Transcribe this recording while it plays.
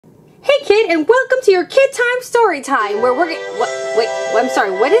Kid, and welcome to your KidTime StoryTime, where we're wait, I'm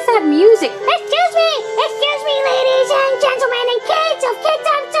sorry, what is that music? Excuse me, ladies and gentlemen and kids of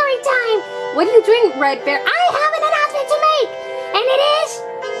KidTime StoryTime. What are you doing, Red Bear? I have an announcement to make, and it is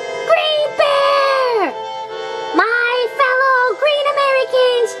Green Bear! My fellow Green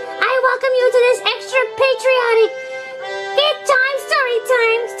Americans, I welcome you to this extra patriotic KidTime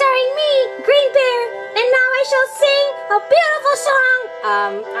StoryTime starring me, Green Bear, and now I shall sing a beautiful song.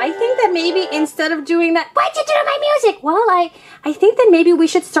 I think that maybe instead of doing that... What'd you do to my music? Well, I think that maybe we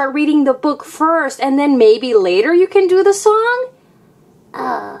should start reading the book first, and then maybe later you can do the song?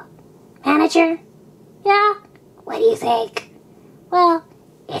 Manager? Yeah? What do you think? Well,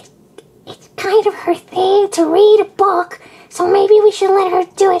 it's kind of her thing to read a book, so maybe we should let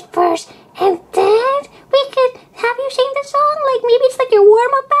her do it first, and then we could have you sing the song, like maybe it's like your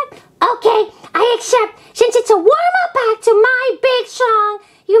warm-up act. Okay, I accept. Since it's a warm-up act to my big song,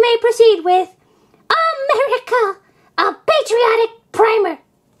 you may proceed with America, a patriotic primer.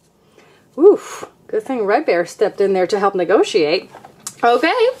 Oof, good thing Red Bear stepped in there to help negotiate.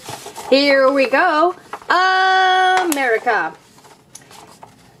 Okay, here we go. America.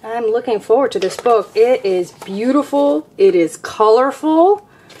 I'm looking forward to this book. It is beautiful, it is colorful,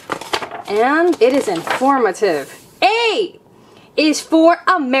 and it is informative. A is for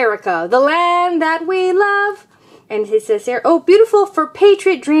America, the land that we love. And it says here, oh, beautiful for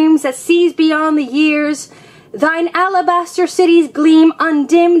patriot dreams that sees beyond the years. Thine alabaster cities gleam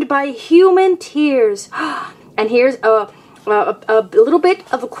undimmed by human tears. And here's a little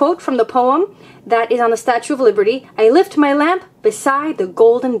bit of a quote from the poem that is on the Statue of Liberty. I lift my lamp beside the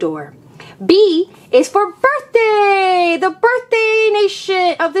golden door. B is for birthday, the birthday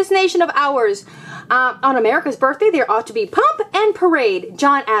nation of this nation of ours. On America's birthday, there ought to be pomp and parade.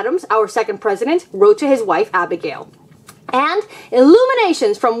 John Adams, our second president, wrote to his wife Abigail. And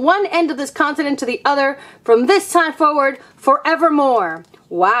illuminations from one end of this continent to the other, from this time forward, forevermore.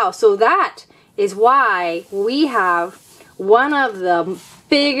 Wow, so that is why we have one of the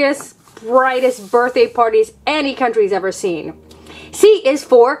biggest, brightest birthday parties any country's ever seen. C is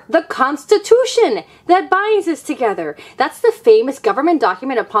for the Constitution that binds us together. That's the famous government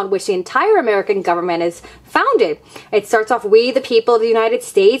document upon which the entire American government is founded. It starts off, we the people of the United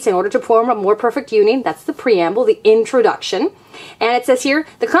States, in order to form a more perfect union. That's the preamble, the introduction. And it says here,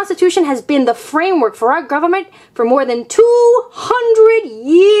 the Constitution has been the framework for our government for more than 200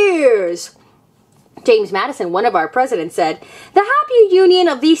 years. James Madison, one of our presidents, said, the happy union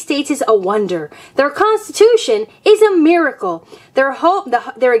of these states is a wonder. Their constitution is a miracle. Their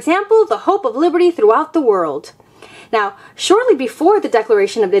example, the hope of liberty throughout the world. Now, shortly before the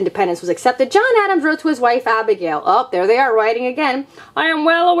Declaration of Independence was accepted, John Adams wrote to his wife Abigail, oh, there they are writing again, I am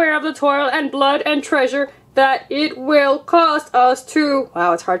well aware of the toil and blood and treasure that it will cost us to,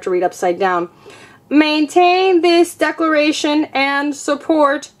 wow, it's hard to read upside down, maintain this declaration and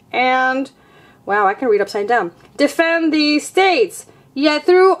support and... Wow, I can read upside down. Defend these states. Yet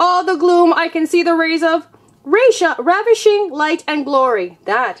through all the gloom, I can see the rays of ravishing light and glory.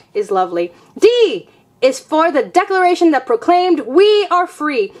 That is lovely. D is for the declaration that proclaimed we are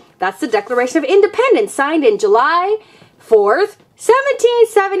free. That's the Declaration of Independence, signed in July 4th,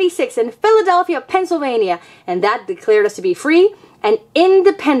 1776 in Philadelphia, Pennsylvania. And that declared us to be free and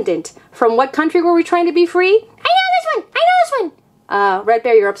independent. From what country were we trying to be free? I know this one. Red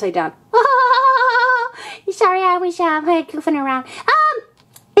Bear, you're upside down. Oh, sorry, I was goofing around.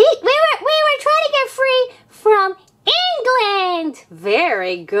 We were trying to get free from England.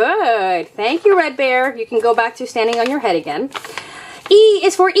 Very good. Thank you, Red Bear. You can go back to standing on your head again. E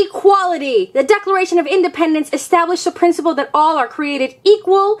is for equality. The Declaration of Independence established the principle that all are created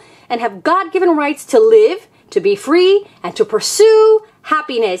equal and have God-given rights to live, to be free, and to pursue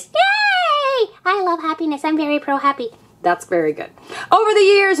happiness. Yay! I love happiness. I'm very pro-happy. That's very good. Over the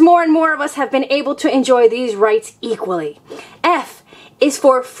years, more and more of us have been able to enjoy these rights equally. F is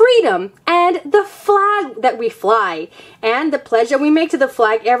for freedom and the flag that we fly and the pledge that we make to the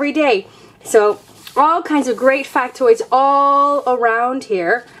flag every day. So all kinds of great factoids all around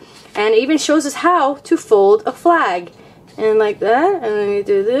here, and it even shows us how to fold a flag. And like that, and then you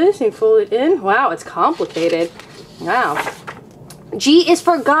do this and you fold it in. Wow, it's complicated. Wow. G is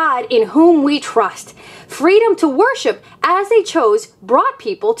for God in whom we trust. Freedom to worship as they chose brought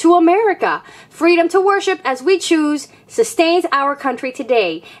people to America. Freedom to worship as we choose sustains our country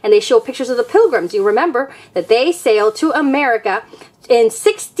today. And they show pictures of the Pilgrims. You remember that they sailed to America in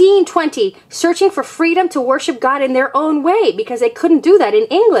 1620, searching for freedom to worship God in their own way, because they couldn't do that in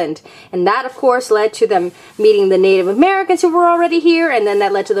England. And that, of course, led to them meeting the Native Americans who were already here, and then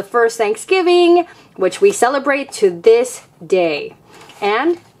that led to the first Thanksgiving, which we celebrate to this day.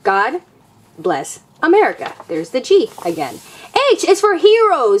 And God bless America. There's the G again. H is for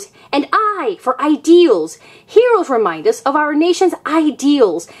heroes, and I for ideals. Heroes remind us of our nation's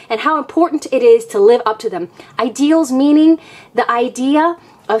ideals and how important it is to live up to them. Ideals meaning the idea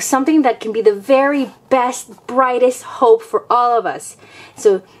of something that can be the very best, brightest hope for all of us.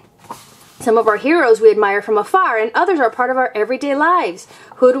 So some of our heroes we admire from afar, and others are part of our everyday lives.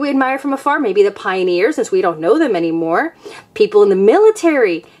 Who do we admire from afar? Maybe the pioneers, since we don't know them anymore. People in the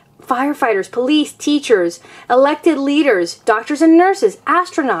military, firefighters, police, teachers, elected leaders, doctors and nurses,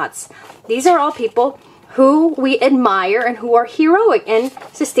 astronauts. These are all people who we admire and who are heroic and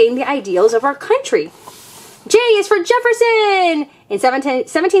sustain the ideals of our country. J is for Jefferson. In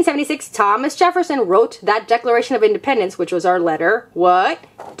 1776, Thomas Jefferson wrote that Declaration of Independence, which was our letter, what?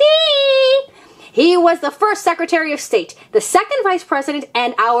 D! He was the first Secretary of State, the second Vice President,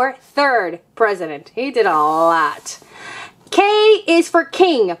 and our third President. He did a lot. K is for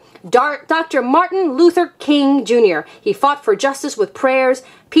King. Dr. Martin Luther King Jr. He fought for justice with prayers,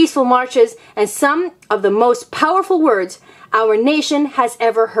 peaceful marches, and some of the most powerful words our nation has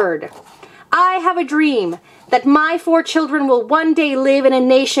ever heard. I have a dream that my 4 children will one day live in a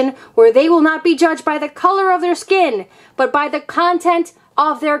nation where they will not be judged by the color of their skin, but by the content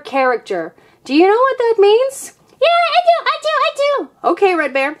of their character. Do you know what that means? Yeah, I do. Okay,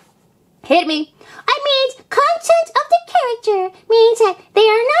 Red Bear. Hit me. I mean, content of the character means that they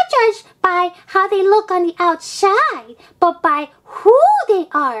are not judged by how they look on the outside, but by who they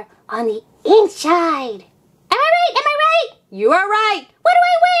are on the inside. Am I right? You are right. What do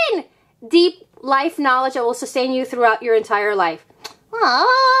I win? Deep life knowledge that will sustain you throughout your entire life.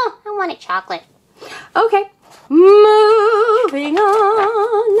 Oh, I wanted chocolate. Okay, moving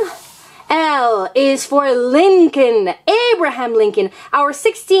on. L is for Lincoln, Abraham Lincoln, our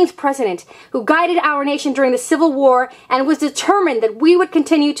 16th president, who guided our nation during the Civil War and was determined that we would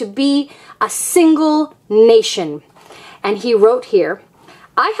continue to be a single nation. And he wrote here,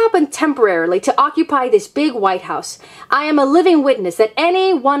 I happen temporarily to occupy this big White House. I am a living witness that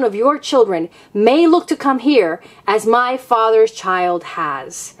any one of your children may look to come here as my father's child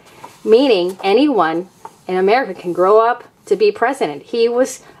has. Meaning anyone in America can grow up to be president. He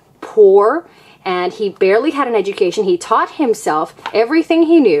was poor and he barely had an education. He taught himself everything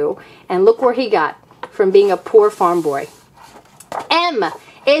he knew, and look where he got from being a poor farm boy. M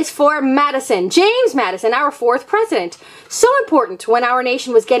is for Madison, James Madison, our 4th president. So important when our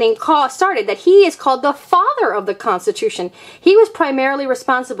nation was getting started that he is called the father of the Constitution. He was primarily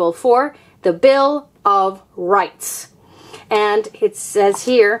responsible for the Bill of Rights. And it says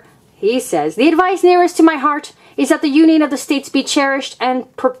here, he says, the advice nearest to my heart is that the union of the states be cherished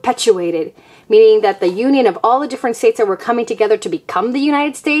and perpetuated, meaning that the union of all the different states that were coming together to become the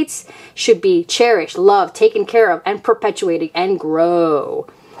United States should be cherished, loved, taken care of, and perpetuated and grow.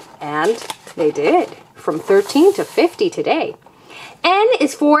 And they did, from 13 to 50 today. N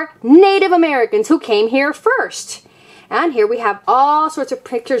is for Native Americans who came here first. And here we have all sorts of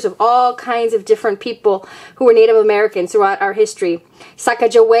pictures of all kinds of different people who were Native Americans throughout our history.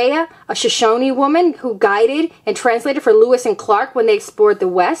 Sacagawea, a Shoshone woman who guided and translated for Lewis and Clark when they explored the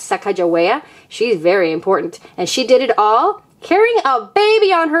West. Sacagawea, she's very important. And she did it all carrying a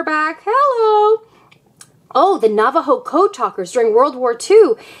baby on her back. Hello! Oh, the Navajo code talkers during World War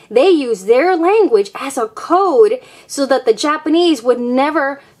II, they used their language as a code so that the Japanese would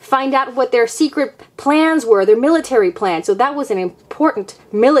never find out what their secret plans were, their military plans. So that was an important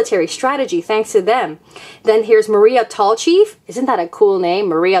military strategy thanks to them. Then here's Maria Tallchief. Isn't that a cool name,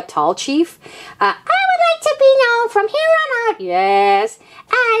 Maria Tallchief? I would like to be known from here on out. Yes.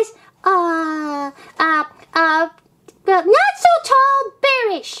 As, not so tall,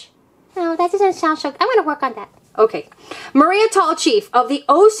 bearish. No, that doesn't sound so good. I'm going to work on that. Okay. Maria Tallchief of the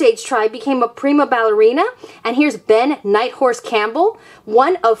Osage tribe became a prima ballerina. And here's Ben Nighthorse Campbell,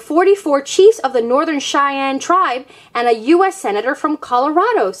 one of 44 chiefs of the Northern Cheyenne tribe and a U.S. Senator from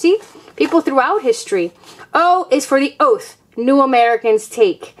Colorado. See? People throughout history. O is for the oath new Americans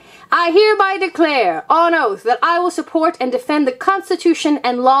take. I hereby declare on oath that I will support and defend the Constitution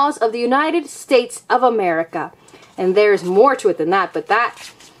and laws of the United States of America. And there's more to it than that, but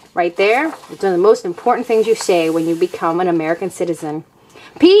that right there is one of the most important things you say when you become an American citizen.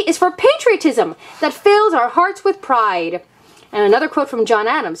 P is for patriotism that fills our hearts with pride. And another quote from John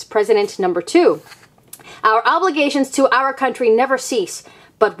Adams, President number 2. Our obligations to our country never cease,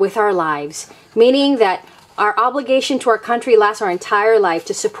 but with our lives. Meaning that our obligation to our country lasts our entire life,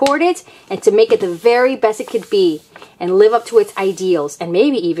 to support it and to make it the very best it could be and live up to its ideals and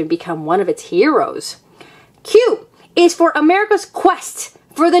maybe even become one of its heroes. Q is for America's quest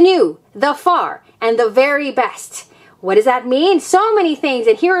for the new, the far, and the very best. What does that mean? So many things.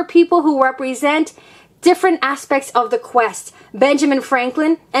 And here are people who represent different aspects of the quest. Benjamin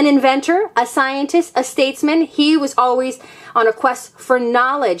Franklin, an inventor, a scientist, a statesman. He was always on a quest for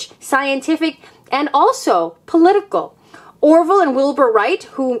knowledge, scientific and also political. Orville and Wilbur Wright,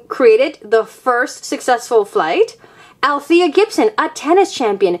 who created the first successful flight. Althea Gibson, a tennis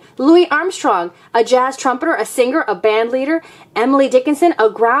champion. Louis Armstrong, a jazz trumpeter, a singer, a band leader. Emily Dickinson, a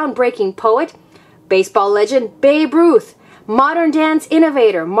groundbreaking poet. Baseball legend Babe Ruth. Modern dance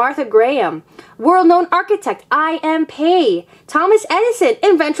innovator Martha Graham. World-known architect I.M. Pei. Thomas Edison,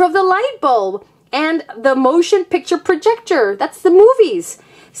 inventor of the light bulb. And the motion picture projector. That's the movies.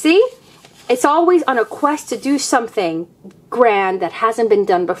 See? It's always on a quest to do something grand that hasn't been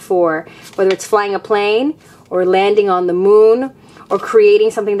done before. Whether it's flying a plane, or landing on the moon, or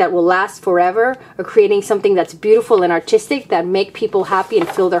creating something that will last forever, or creating something that's beautiful and artistic that make people happy and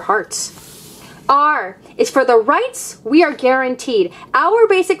fill their hearts. R is for the rights we are guaranteed. Our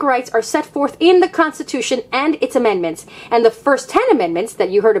basic rights are set forth in the Constitution and its amendments. And the first 10 amendments that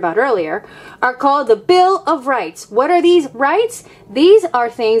you heard about earlier are called the Bill of Rights. What are these rights? These are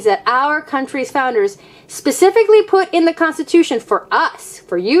things that our country's founders specifically put in the Constitution for us,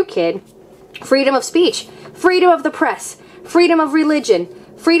 for you, kid. Freedom of speech, freedom of the press, freedom of religion,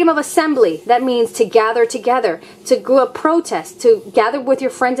 freedom of assembly. That means to gather together, to go a protest, to gather with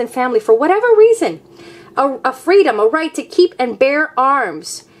your friends and family for whatever reason. A freedom, a right to keep and bear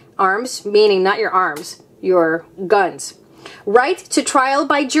arms. Arms meaning not your arms, your guns. Right to trial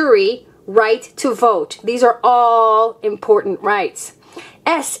by jury, right to vote. These are all important rights.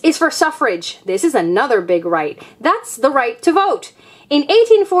 S is for suffrage. This is another big right. That's the right to vote. In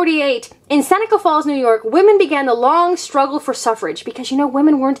 1848, in Seneca Falls, New York, women began the long struggle for suffrage because, you know,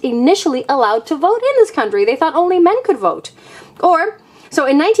 women weren't initially allowed to vote in this country. They thought only men could vote. So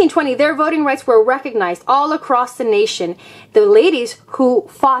in 1920, their voting rights were recognized all across the nation. The ladies who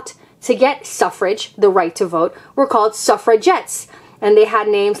fought to get suffrage, the right to vote, were called suffragettes. And they had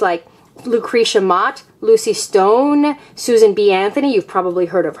names like Lucretia Mott, Lucy Stone, Susan B. Anthony, you've probably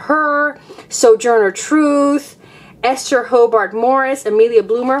heard of her, Sojourner Truth, Esther Hobart Morris, Amelia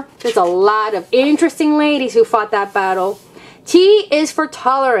Bloomer. There's a lot of interesting ladies who fought that battle. T is for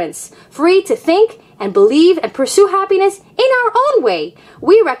tolerance. Free to think and believe and pursue happiness in our own way.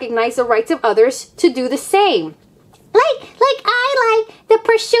 We recognize the rights of others to do the same. Like I like the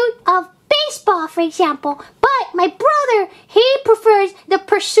pursuit of baseball, for example. But my brother, he prefers the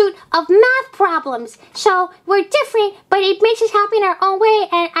pursuit of math problems. So we're different, but it makes us happy in our own way.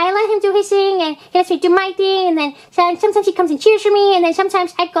 And I let him do his thing, and he lets me do my thing. And then sometimes he comes and cheers for me. And then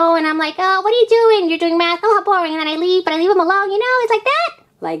sometimes I go and I'm like, oh, what are you doing? You're doing math. Oh, how boring. And then I leave, but I leave him alone. You know, it's like that.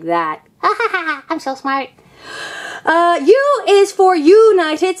 Like that. I'm so smart. U is for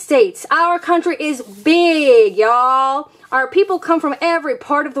United States. Our country is big, y'all. Our people come from every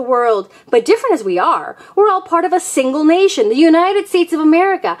part of the world, but different as we are, we're all part of a single nation, the United States of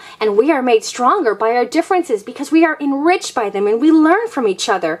America, and we are made stronger by our differences because we are enriched by them and we learn from each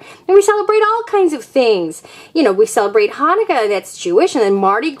other, and we celebrate all kinds of things. You know, we celebrate Hanukkah, that's Jewish, and then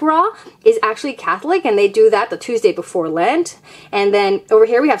Mardi Gras is actually Catholic, and they do that the Tuesday before Lent. And then over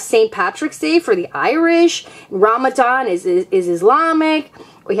here we have St. Patrick's Day for the Irish, Ramadan is Islamic.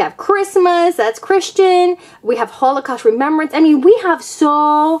 We have Christmas, that's Christian. We have Holocaust Remembrance. I mean, we have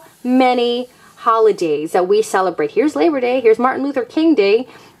so many holidays that we celebrate. Here's Labor Day. Here's Martin Luther King Day.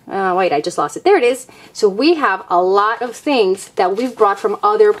 Wait, I just lost it. There it is. So we have a lot of things that we've brought from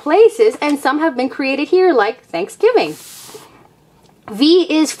other places, and some have been created here, like Thanksgiving. V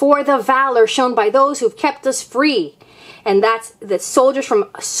is for the valor shown by those who've kept us free. And that's the soldiers from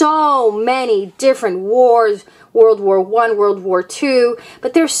so many different wars, World War I, World War II,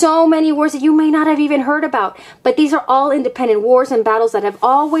 but there's so many wars that you may not have even heard about. But these are all independent wars and battles that have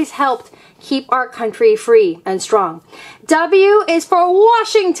always helped keep our country free and strong. W is for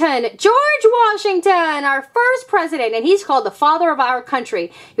Washington, George Washington, our first president, and he's called the father of our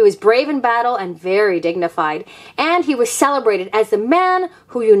country. He was brave in battle and very dignified, and he was celebrated as the man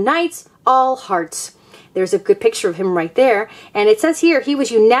who unites all hearts. There's a good picture of him right there. And it says here, he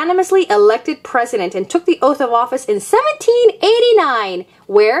was unanimously elected president and took the oath of office in 1789.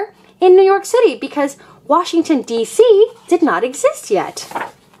 Where? In New York City, because Washington, D.C. did not exist yet.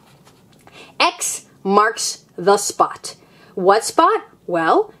 X marks the spot. What spot?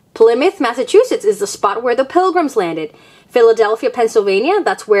 Well, Plymouth, Massachusetts is the spot where the Pilgrims landed. Philadelphia, Pennsylvania,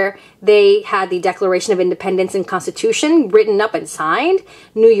 that's where they had the Declaration of Independence and Constitution written up and signed.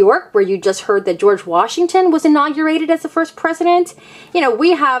 New York, where you just heard that George Washington was inaugurated as the first president. You know,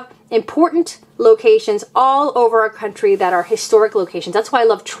 we have important locations all over our country that are historic locations. That's why I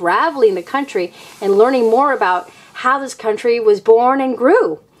love traveling the country and learning more about how this country was born and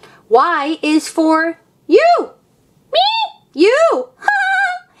grew. Y is for you. Me? You.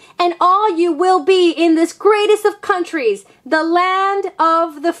 And all you will be in this greatest of countries, the land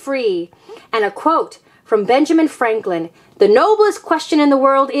of the free. And a quote from Benjamin Franklin, the noblest question in the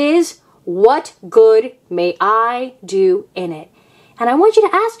world is, what good may I do in it? And I want you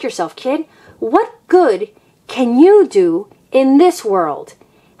to ask yourself, kid, what good can you do in this world?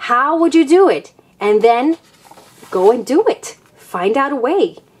 How would you do it? And then go and do it. Find out a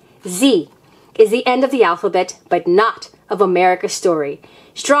way. Z is the end of the alphabet, but not of America's story.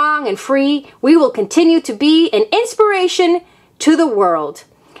 Strong and free, we will continue to be an inspiration to the world.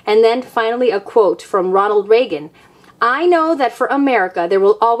 And then finally a quote from Ronald Reagan. I know that for America there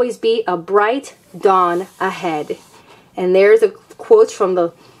will always be a bright dawn ahead. And there's a quote from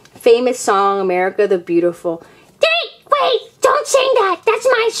the famous song, America the Beautiful. Wait, don't sing that. That's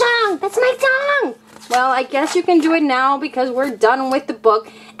my song. That's my song. Well, I guess you can do it now because we're done with the book.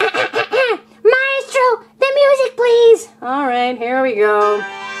 Maestro, the music, please. All right, here we go.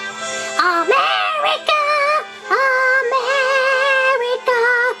 America, America,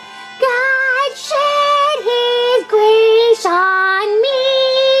 God shed His grace on me.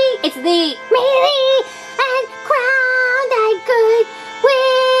 It's thee. Me, and crown thy good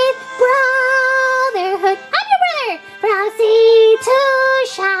with brotherhood. I'm your brother. From sea to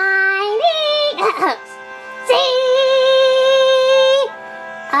shining sea.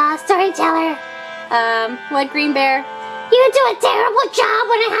 Storyteller. What, Green Bear? You do a terrible job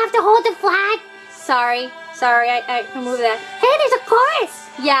when I have to hold the flag. Sorry, I can move that. Hey, there's a chorus.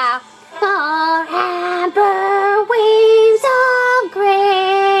 Yeah. For amber waves of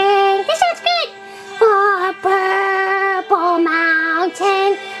grain. This sounds good. For purple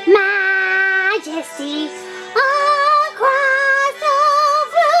mountain majesty across the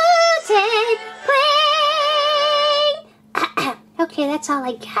fruited plain. Okay, that's all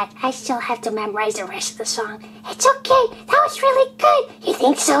I got. I still have to memorize the rest of the song. It's okay. That was really good. You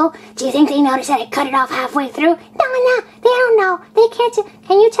think so? Do you think they noticed that I cut it off halfway through? No, they don't know. They can't tell.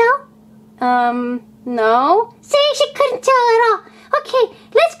 Can you tell? No. See, she couldn't tell at all. Okay,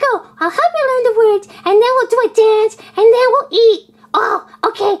 let's go. I'll help you learn the words, and then we'll do a dance, and then we'll eat. Oh,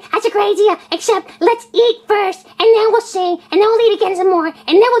 okay, that's a great idea. Except, let's eat first, and then we'll sing, and then we'll eat again some more,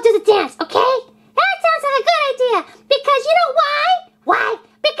 and then we'll do the dance, okay? That sounds like a good idea. Because you know why? Why?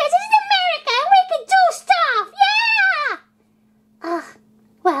 Because this is America, and we can do stuff. Yeah!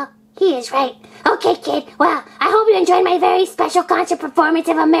 Well, he is right. Okay, kid. Well, I hope you enjoyed my very special concert performance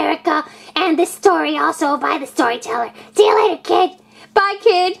of America and this story also by the storyteller. See you later, kid. Bye,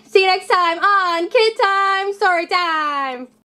 kid. See you next time on Kid Time Story Time.